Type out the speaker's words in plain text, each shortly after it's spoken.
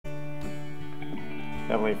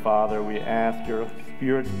Heavenly Father, we ask your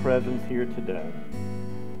Spirit's presence here today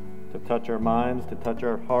to touch our minds, to touch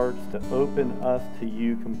our hearts, to open us to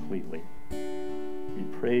you completely. We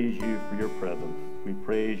praise you for your presence. We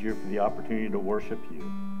praise you for the opportunity to worship you.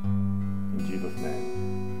 In Jesus'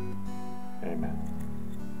 name, amen.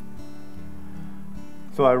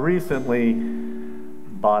 So I recently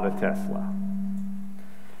bought a Tesla.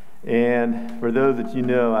 And for those that you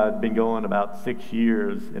know, I've been going about 6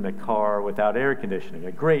 years in a car without air conditioning,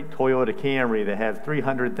 a great Toyota Camry that has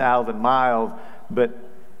 300,000 miles, but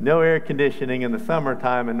no air conditioning in the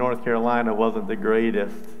summertime in North Carolina wasn't the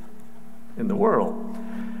greatest in the world.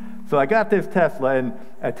 So I got this Tesla, and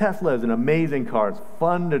a Tesla is an amazing car. It's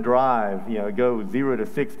fun to drive. You know, it goes 0 to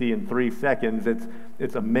 60 in 3 seconds.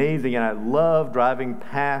 It's amazing, and I love driving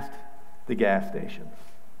past the gas stations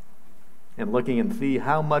and looking and see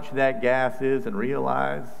how much that gas is and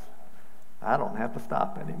realize I don't have to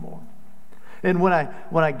stop anymore. And when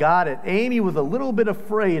I got it, Amy was a little bit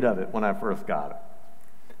afraid of it when I first got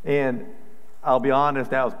it. And I'll be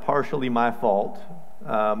honest, that was partially my fault.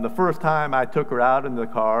 The first time I took her out in the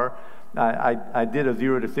car, I did a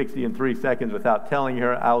 0 to 60 in 3 seconds without telling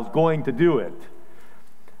her I was going to do it.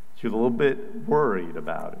 She was a little bit worried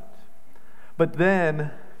about it. But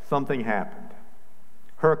then something happened.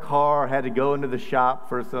 Her car had to go into the shop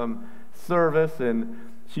for some service, and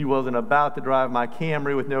she wasn't about to drive my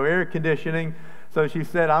Camry with no air conditioning, so she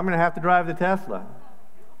said, I'm going to have to drive the Tesla.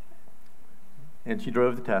 And she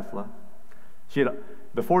drove the Tesla.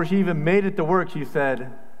 Before she even made it to work, she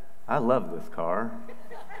said, I love this car.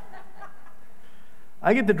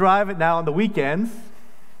 I get to drive it now on the weekends.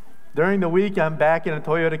 During the week, I'm back in a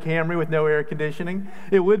Toyota Camry with no air conditioning.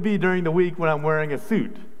 It would be during the week when I'm wearing a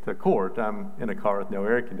suit to court. I'm in a car with no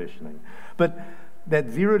air conditioning. But that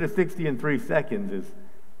 0 to 60 in 3 seconds is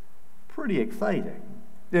pretty exciting.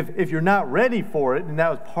 If you're not ready for it, and that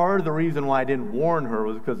was part of the reason why I didn't warn her,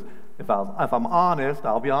 was because if I'm honest,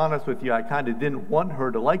 I'll be honest with you, I kind of didn't want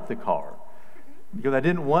her to like the car because I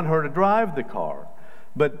didn't want her to drive the car.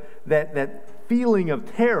 But that feeling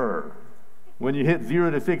of terror when you hit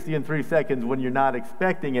 0 to 60 in 3 seconds when you're not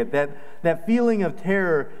expecting it, that feeling of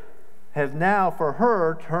terror has now, for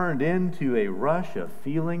her, turned into a rush of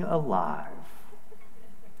feeling alive.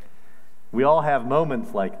 We all have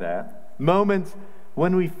moments like that. Moments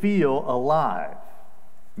when we feel alive.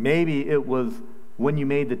 Maybe it was when you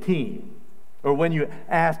made the team, or when you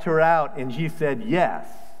asked her out and she said yes.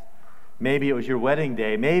 Maybe it was your wedding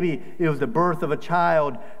day. Maybe it was the birth of a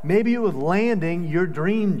child. Maybe it was landing your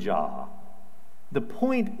dream job. The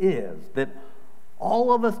point is that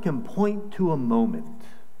all of us can point to a moment.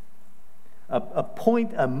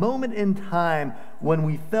 A moment in time when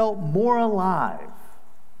we felt more alive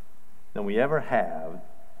than we ever have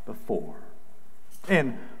before.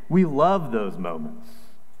 And we love those moments.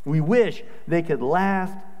 We wish they could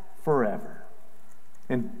last forever.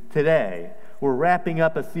 And today, we're wrapping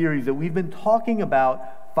up a series that we've been talking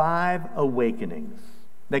about 5 awakenings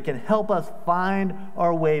that can help us find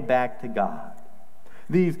our way back to God.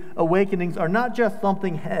 These awakenings are not just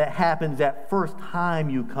something that happens that first time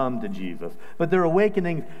you come to Jesus, but they're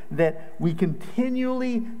awakenings that we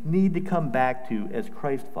continually need to come back to as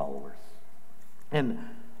Christ followers. And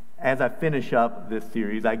as I finish up this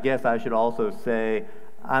series, I guess I should also say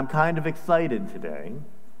I'm kind of excited today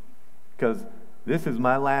because this is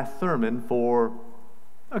my last sermon for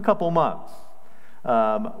a couple months.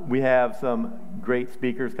 We have some great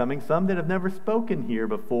speakers coming, some that have never spoken here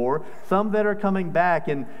before, some that are coming back,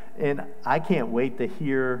 and I can't wait to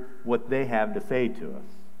hear what they have to say to us.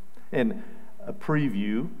 And a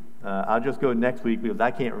preview, I'll just go next week because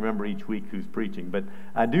I can't remember each week who's preaching, but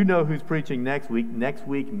I do know who's preaching next week. Next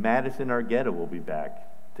week, Madison Argueta will be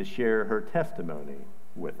back to share her testimony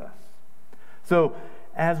with us. So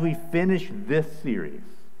as we finish this series,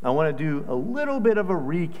 I want to do a little bit of a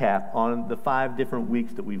recap on the 5 different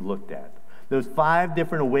weeks that we've looked at. Those 5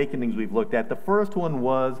 different awakenings we've looked at. The first one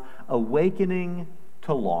was awakening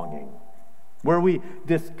to longing, where we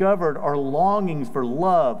discovered our longings for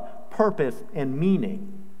love, purpose, and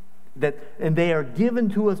meaning. And they are given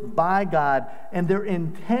to us by God, and they're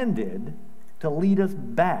intended to lead us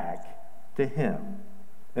back to Him.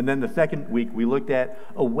 And then the second week, we looked at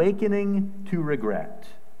awakening to regret,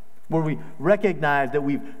 where we recognize that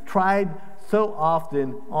we've tried so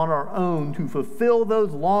often on our own to fulfill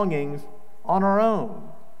those longings on our own,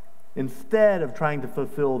 instead of trying to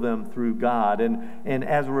fulfill them through God. And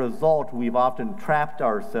as a result, we've often trapped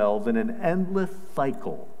ourselves in an endless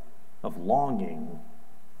cycle of longing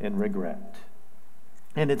and regret.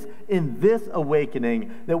 And it's in this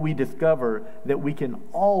awakening that we discover that we can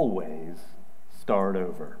always start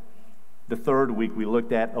over. The third week, we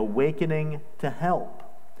looked at awakening to help.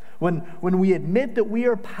 When we admit that we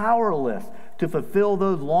are powerless to fulfill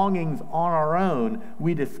those longings on our own,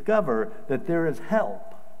 we discover that there is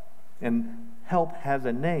help. And help has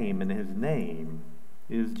a name, and his name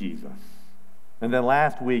is Jesus. And then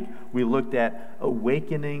last week, we looked at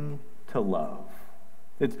awakening to love.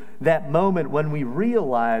 It's that moment when we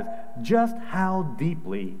realize just how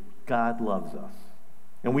deeply God loves us.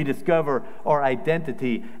 And we discover our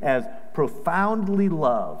identity as profoundly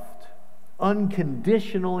loved,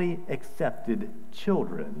 unconditionally accepted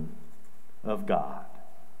children of God.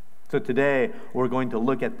 So today, we're going to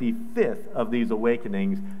look at the fifth of these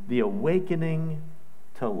awakenings, the awakening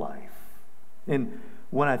to life. And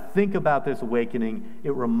when I think about this awakening,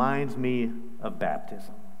 it reminds me of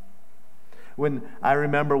baptism. When I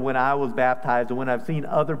remember when I was baptized and when I've seen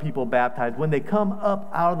other people baptized, when they come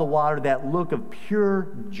up out of the water, that look of pure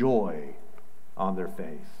joy on their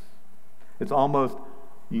face. It's almost,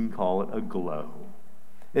 you can call it a glow.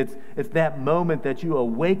 It's that moment that you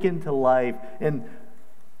awaken to life,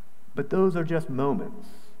 but those are just moments.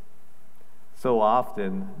 So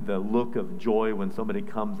often, the look of joy when somebody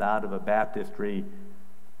comes out of a baptistry,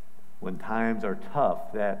 when times are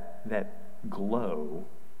tough, that glow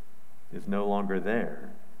is no longer there.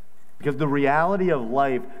 Because the reality of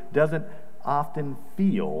life doesn't often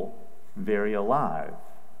feel very alive.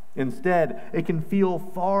 Instead, it can feel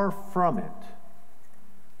far from it.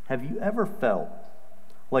 Have you ever felt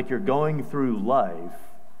like you're going through life,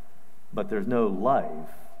 but there's no life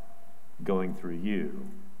going through you?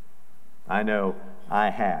 I know I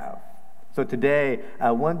have. So today,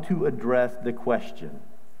 I want to address the question,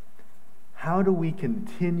 how do we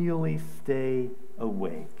continually stay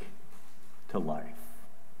awake to life?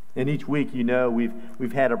 And each week,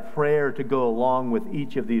 we've had a prayer to go along with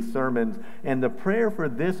each of these sermons. And the prayer for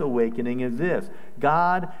this awakening is this: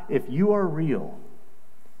 God, if you are real,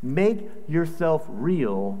 make yourself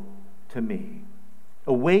real to me.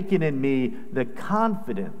 Awaken in me the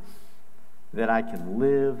confidence that I can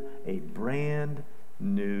live a brand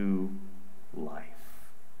new life.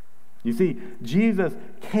 You see, Jesus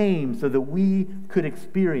came so that we could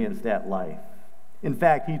experience that life. In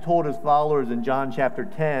fact, he told his followers in John chapter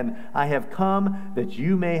 10, I have come that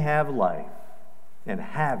you may have life and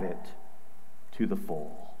have it to the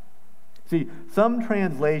full. See, some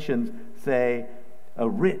translations say a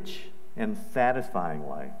rich and satisfying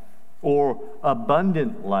life or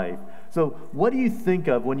abundant life. So what do you think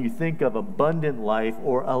of when you think of abundant life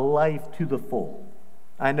or a life to the full?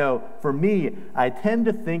 I know, for me, I tend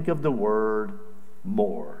to think of the word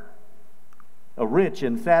more. A rich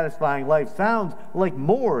and satisfying life sounds like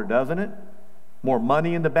more, doesn't it? More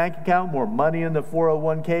money in the bank account, more money in the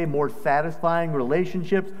 401k, more satisfying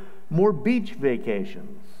relationships, more beach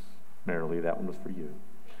vacations. Marilee, that one was for you.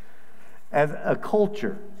 As a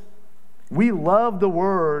culture, we love the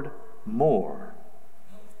word more.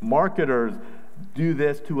 Marketers do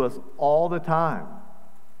this to us all the time.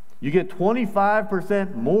 You get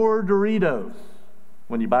 25% more Doritos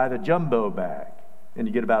when you buy the jumbo bag. And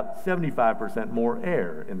you get about 75% more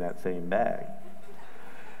air in that same bag.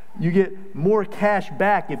 You get more cash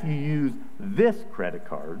back if you use this credit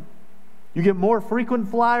card. You get more frequent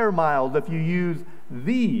flyer miles if you use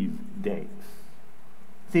these dates.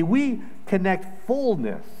 See, we connect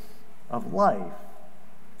fullness of life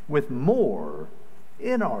with more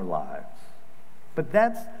in our lives. But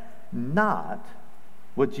that's not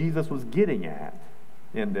what Jesus was getting at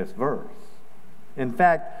in this verse. In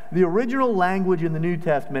fact, the original language in the New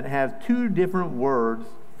Testament has two different words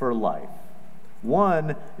for life.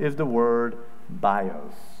 One is the word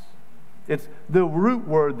bios. It's the root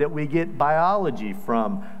word that we get biology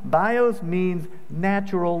from. Bios means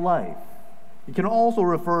natural life. It can also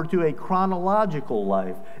refer to a chronological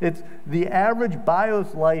life. It's the average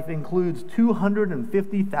bios life includes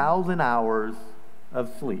 250,000 hours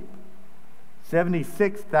of sleep,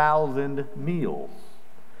 76,000 meals.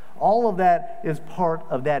 All of that is part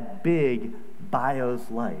of that big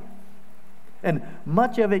bios life. And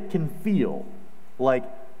much of it can feel like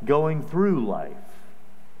going through life,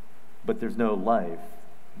 but there's no life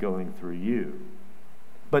going through you.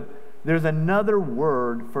 But there's another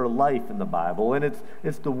word for life in the Bible, and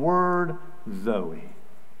it's the word Zoe.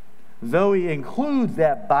 Zoe includes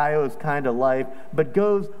that bios kind of life, but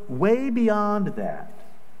goes way beyond that.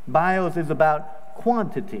 Bios is about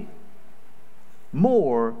quantity.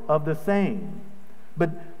 More of the same.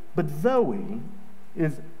 But Zoe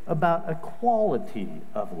is about a quality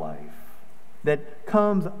of life that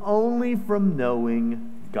comes only from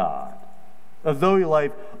knowing God. A Zoe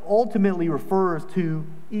life ultimately refers to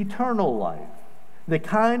eternal life, the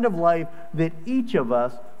kind of life that each of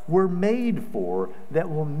us we're made for that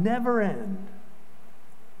will never end.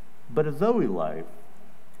 But a Zoe life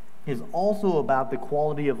is also about the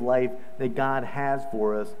quality of life that God has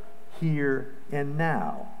for us here and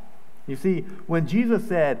now. You see, when Jesus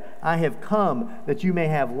said, "I have come that you may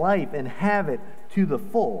have life and have it to the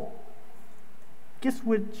full," guess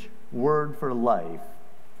which word for life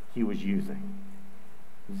he was using?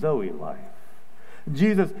 Zoe life.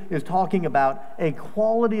 Jesus is talking about a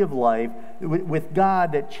quality of life with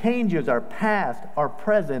God that changes our past, our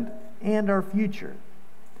present, and our future.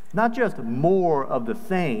 Not just more of the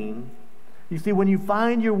same. You see, when you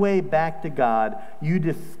find your way back to God, you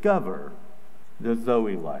discover the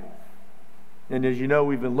Zoe life. And as you know,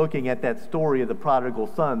 we've been looking at that story of the prodigal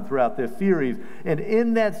son throughout this series. And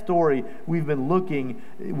in that story,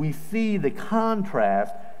 we see the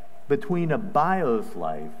contrast between a bios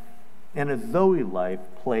life and a Zoe life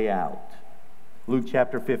play out. Luke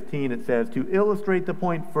chapter 15, it says, to illustrate the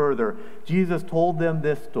point further, Jesus told them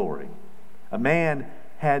this story. A man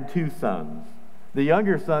had 2 sons. The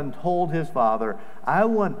younger son told his father, "I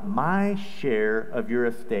want my share of your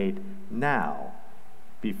estate now,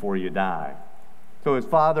 before you die." So his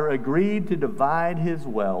father agreed to divide his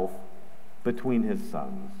wealth between his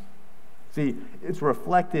sons. See, it's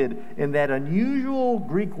reflected in that unusual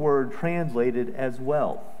Greek word translated as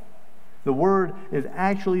wealth. The word is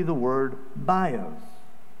actually the word bios.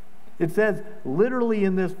 It says literally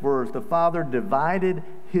in this verse, the father divided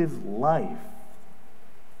his life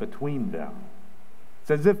between them.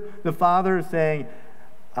 It's as if the father is saying,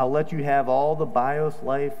 "I'll let you have all the bios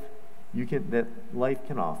life that life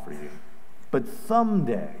can offer you. But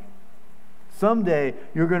someday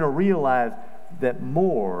you're going to realize that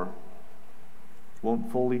more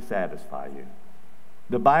won't fully satisfy you."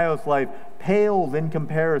 The bios life pales in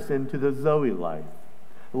comparison to the Zoe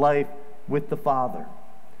life with the Father.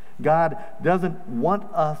 God doesn't want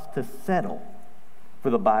us to settle for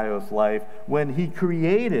the bios life when He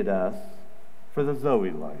created us for the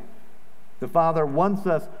Zoe life. The Father wants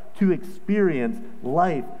us to experience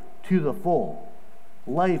life to the full,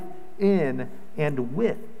 life in and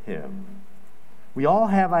with Him. We all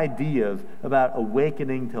have ideas about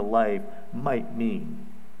awakening to life might mean.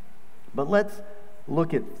 But let's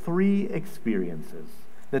look at 3 experiences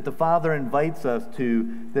that the Father invites us to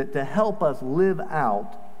help us live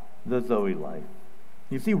out the Zoe life.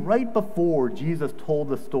 You see, right before Jesus told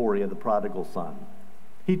the story of the prodigal son,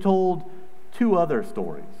 He told 2 other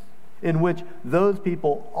stories in which those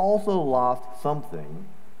people also lost something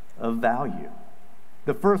of value.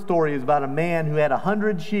 The first story is about a man who had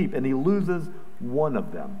 100 sheep and he loses one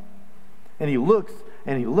of them. And he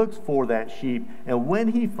looks for that sheep, and when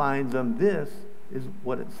he finds them, this is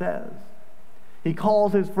what it says. He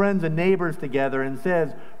calls his friends and neighbors together and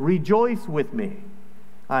says, "Rejoice with me,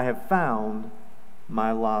 I have found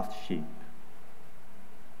my lost sheep."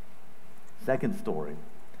 Second story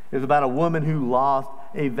is about a woman who lost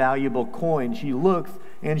a valuable coin. She looks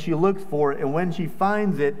for it, and when she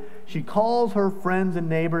finds it, she calls her friends and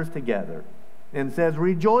neighbors together and says,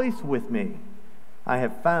 "Rejoice with me, I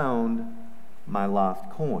have found my lost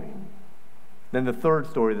coin." Then the third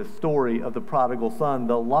story, the story of the prodigal son,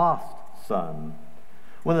 the lost son.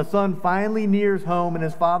 When the son finally nears home and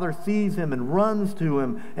his father sees him and runs to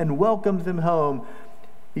him and welcomes him home,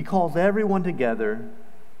 he calls everyone together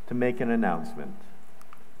to make an announcement.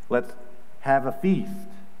 "Let's have a feast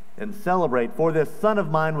and celebrate, for this son of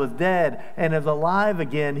mine was dead and is alive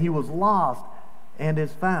again. He was lost and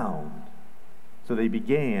is found." So they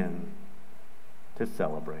began to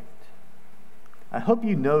celebrate. I hope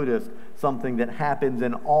you noticed something that happens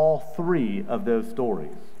in all 3 of those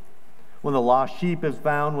stories. When the lost sheep is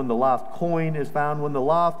found, when the lost coin is found, when the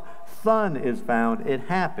lost son is found, it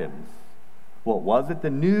happens. What was it? The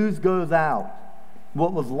news goes out.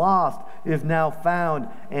 What was lost is now found,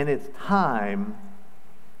 and it's time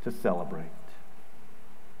to celebrate.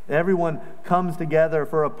 Everyone comes together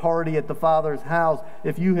for a party at the Father's house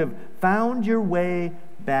if you have found your way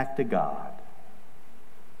back to God.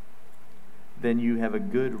 Then you have a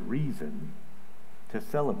good reason to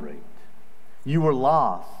celebrate. You were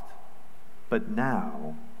lost, but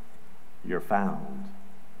now you're found.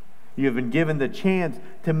 You have been given the chance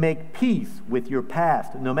to make peace with your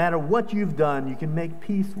past. No matter what you've done, you can make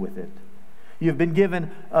peace with it. You've been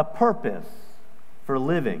given a purpose for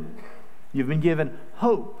living. You've been given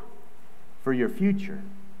hope for your future.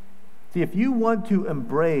 See, if you want to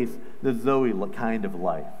embrace the Zoe kind of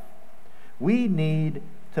life, we need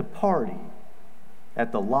to party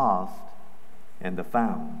at the lost and the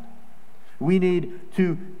found. We need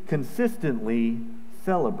to consistently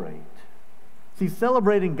celebrate. See,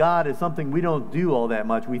 celebrating God is something we don't do all that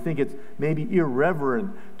much. We think it's maybe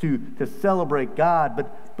irreverent to celebrate God,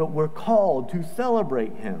 but we're called to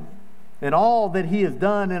celebrate Him and all that He has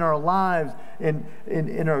done in our lives and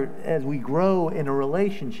as we grow in a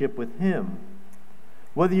relationship with Him.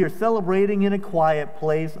 Whether you're celebrating in a quiet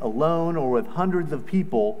place, alone, or with hundreds of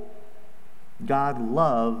people, God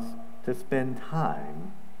loves to spend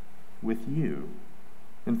time with you.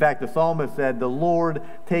 In fact, the psalmist said, "The Lord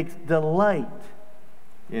takes delight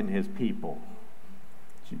in His people."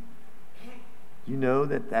 Do you know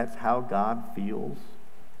that that's how God feels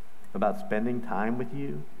about spending time with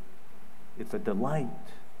you? It's a delight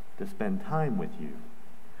to spend time with you.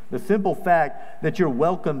 The simple fact that you're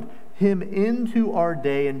welcomed Him into our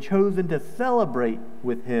day and chosen to celebrate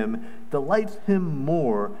with Him delights Him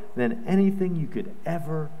more than anything you could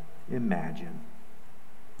ever imagine.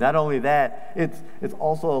 Not only that, it's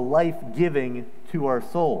also a life-giving to our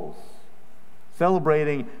souls.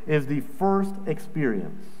 Celebrating is the first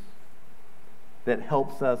experience that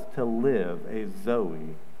helps us to live a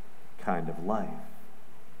Zoe kind of life.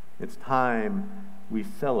 It's time we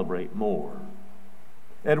celebrate more.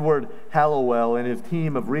 Edward Hallowell and his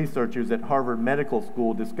team of researchers at Harvard Medical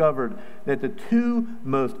School discovered that the two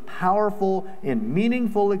most powerful and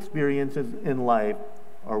meaningful experiences in life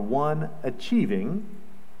are one, achieving,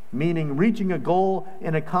 meaning reaching a goal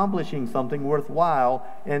and accomplishing something worthwhile,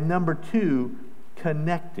 and number two,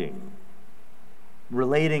 connecting,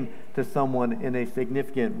 relating to someone in a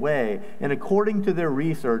significant way. And according to their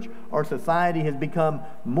research, our society has become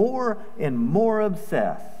more and more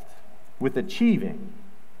obsessed with achieving,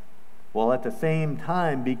 while at the same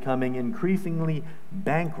time becoming increasingly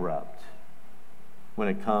bankrupt when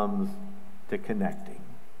it comes to connecting.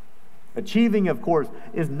 Achieving, of course,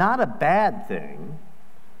 is not a bad thing,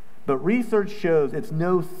 but research shows it's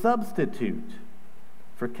no substitute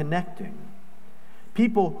for connecting.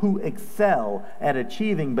 People who excel at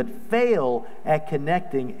achieving but fail at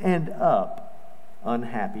connecting end up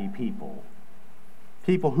unhappy people.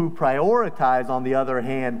 People who prioritize, on the other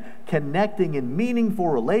hand, connecting in meaningful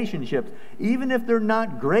relationships, even if they're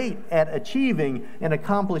not great at achieving and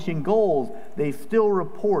accomplishing goals, they still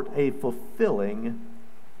report a fulfilling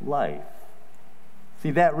life.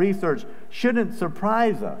 See, that research shouldn't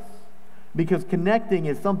surprise us, because connecting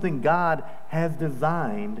is something God has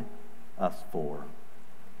designed us for.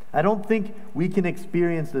 I don't think we can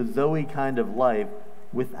experience the Zoe kind of life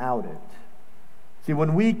without it. See,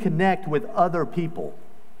 when we connect with other people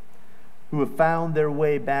who have found their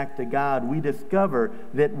way back to God, we discover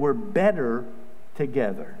that we're better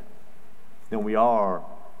together than we are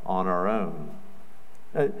on our own.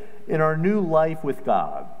 In our new life with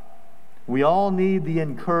God, we all need the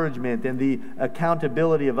encouragement and the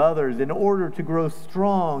accountability of others in order to grow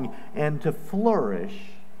strong and to flourish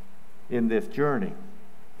in this journey.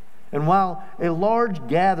 And while a large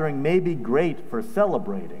gathering may be great for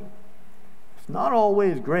celebrating, it's not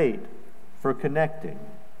always great for connecting.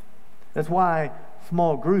 That's why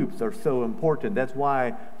small groups are so important. That's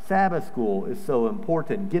why Sabbath school is so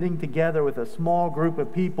important. Getting together with a small group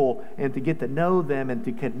of people and to get to know them and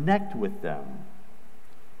to connect with them.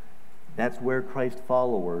 That's where Christ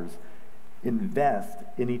followers invest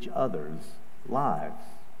in each other's lives.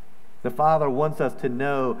 The Father wants us to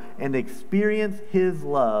know and experience His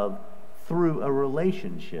love through a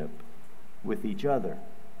relationship with each other.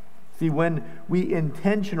 See, when we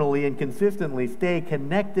intentionally and consistently stay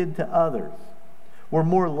connected to others, we're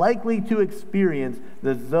more likely to experience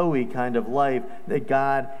the Zoe kind of life that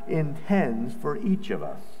God intends for each of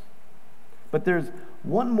us. But there's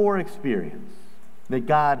one more experience that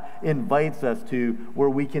God invites us to where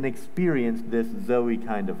we can experience this Zoe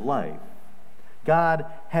kind of life. God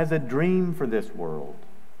has a dream for this world,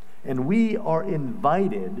 and we are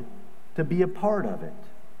invited to be a part of it.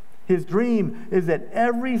 His dream is that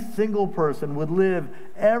every single person would live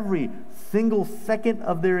every single second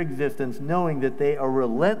of their existence knowing that they are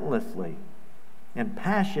relentlessly and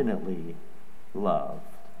passionately loved.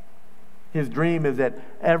 His dream is that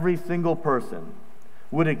every single person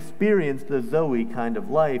would experience the Zoe kind of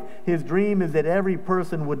life. His dream is that every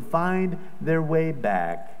person would find their way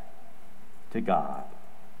back to God.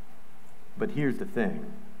 But here's the thing.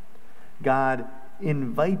 God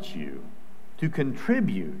invites you to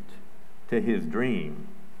contribute to His dream.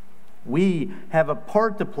 We have a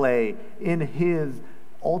part to play in His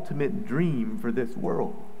ultimate dream for this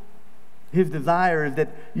world. His desire is that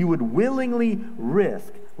you would willingly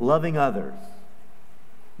risk loving others,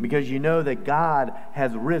 because you know that God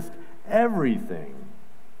has risked everything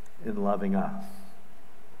in loving us.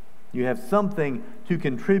 You have something to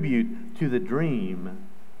contribute to the dream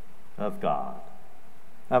of God.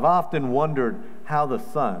 I've often wondered how the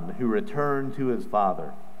son who returned to his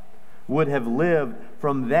father would have lived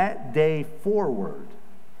from that day forward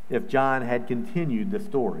if John had continued the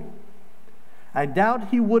story. I doubt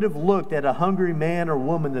he would have looked at a hungry man or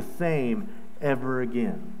woman the same ever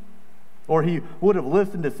again. Or he would have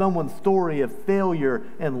listened to someone's story of failure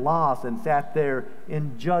and loss and sat there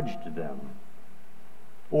and judged them.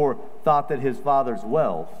 Or thought that his father's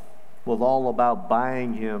wealth was all about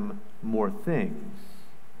buying him more things.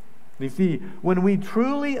 You see, when we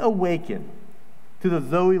truly awaken to the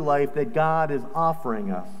Zoe life that God is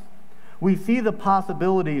offering us, we see the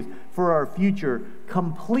possibilities for our future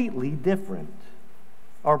completely different.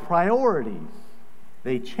 Our priorities,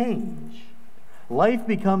 they change. Life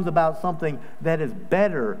becomes about something that is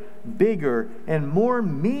better, bigger, and more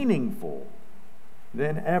meaningful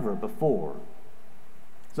than ever before.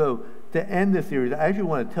 So, to end this series, I actually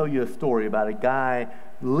want to tell you a story about a guy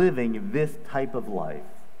living this type of life.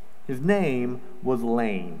 His name was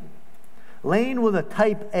Lane. Lane was a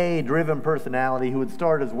type A driven personality who would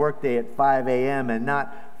start his workday at 5 a.m. and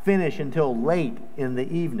not finish until late in the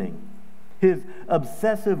evening. His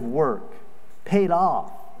obsessive work paid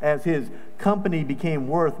off as his company became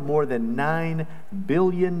worth more than $9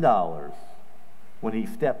 billion when he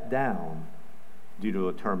stepped down due to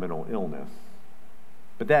a terminal illness.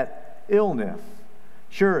 But that illness,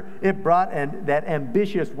 sure, it brought that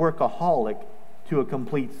ambitious workaholic to a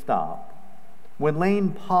complete stop. When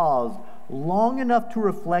Lane paused long enough to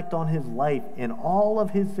reflect on his life and all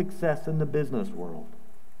of his success in the business world,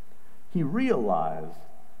 he realized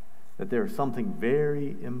that there's something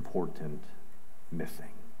very important missing.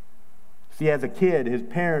 See, as a kid, his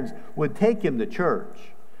parents would take him to church,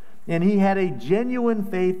 and he had a genuine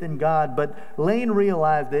faith in God, but Lane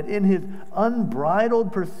realized that in his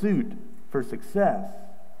unbridled pursuit for success,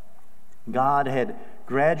 God had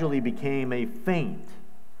gradually become a faint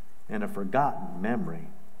and a forgotten memory.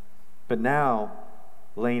 But now,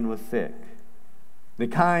 Lane was sick, the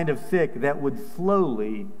kind of sick that would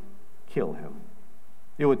slowly kill him.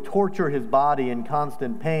 It would torture his body in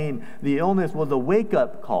constant pain. The illness was a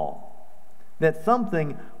wake-up call that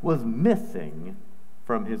something was missing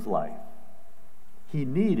from his life. He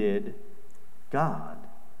needed God.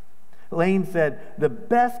 Lane said, "The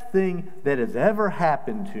best thing that has ever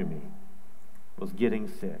happened to me was getting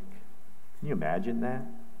sick." Can you imagine that?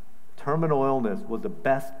 Terminal illness was the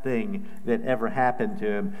best thing that ever happened to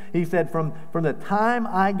him. He said, from the time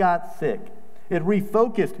I got sick, it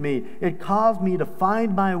refocused me. It caused me to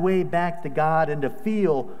find my way back to God and to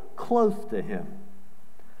feel close to Him.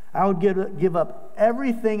 I would give up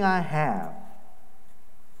everything I have,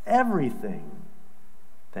 everything,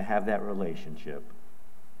 to have that relationship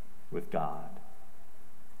with God.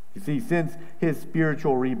 You see, since his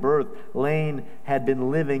spiritual rebirth, Lane had been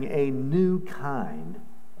living a new kind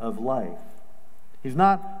of life. He's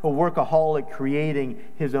not a workaholic creating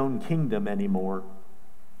his own kingdom anymore.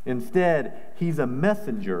 Instead, he's a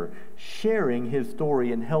messenger sharing his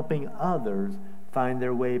story and helping others find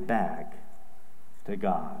their way back to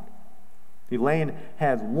God. Lane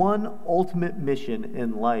has one ultimate mission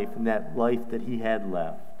in life, in that life that he had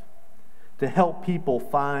left, to help people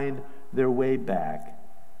find their way back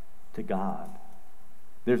to God.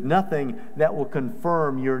 There's nothing that will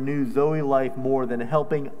confirm your new Zoe life more than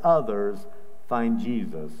helping others find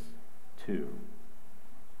Jesus too.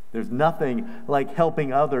 There's nothing like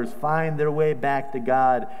helping others find their way back to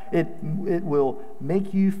God. It will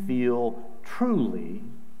make you feel truly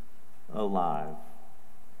alive.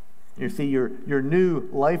 You see, your new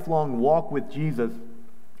lifelong walk with Jesus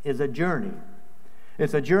is a journey.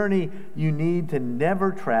 It's a journey you need to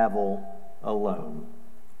never travel alone.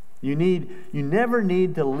 You never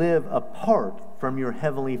need to live apart from your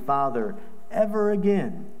Heavenly Father ever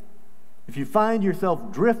again. If you find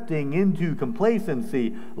yourself drifting into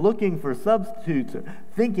complacency, looking for substitutes,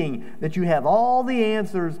 thinking that you have all the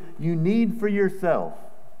answers you need for yourself,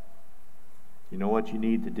 you know what you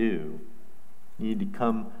need to do? You need to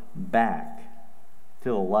come back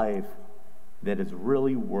to a life that is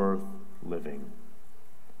really worth living.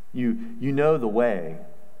 You know the way,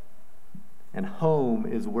 and home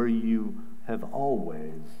is where you have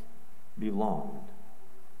always belonged.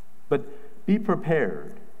 But be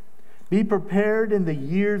prepared. Be prepared in the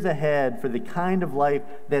years ahead for the kind of life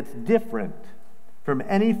that's different from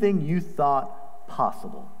anything you thought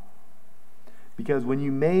possible. Because when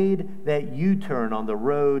you made that U-turn on the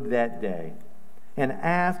road that day and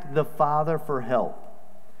asked the Father for help,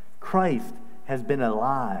 Christ has been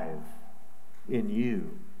alive in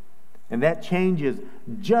you. And that changes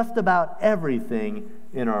just about everything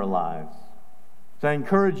in our lives. So I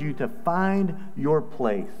encourage you to find your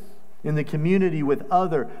place in the community with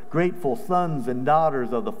other grateful sons and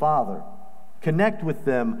daughters of the Father. Connect with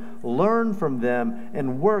them, learn from them,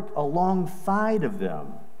 and work alongside of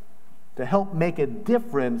them to help make a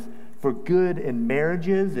difference for good in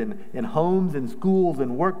marriages, in homes, in schools,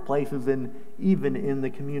 and workplaces, and even in the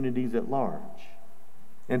communities at large.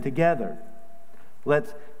 And together,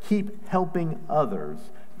 let's keep helping others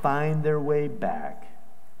find their way back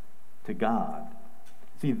to God.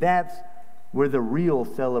 See, that's where the real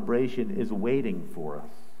celebration is waiting for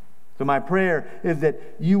us. So my prayer is that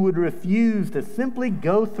you would refuse to simply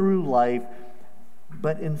go through life,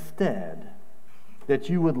 but instead that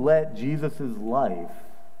you would let Jesus' life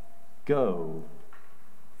go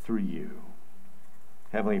through you.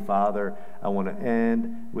 Heavenly Father, I want to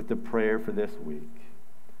end with the prayer for this week.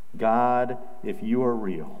 God, if you are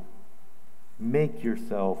real, make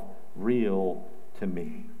yourself real to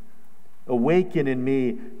me. Awaken in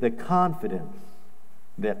me the confidence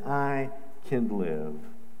that I can live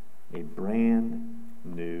a brand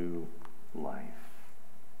new life.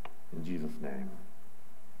 In Jesus' name,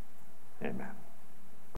 amen.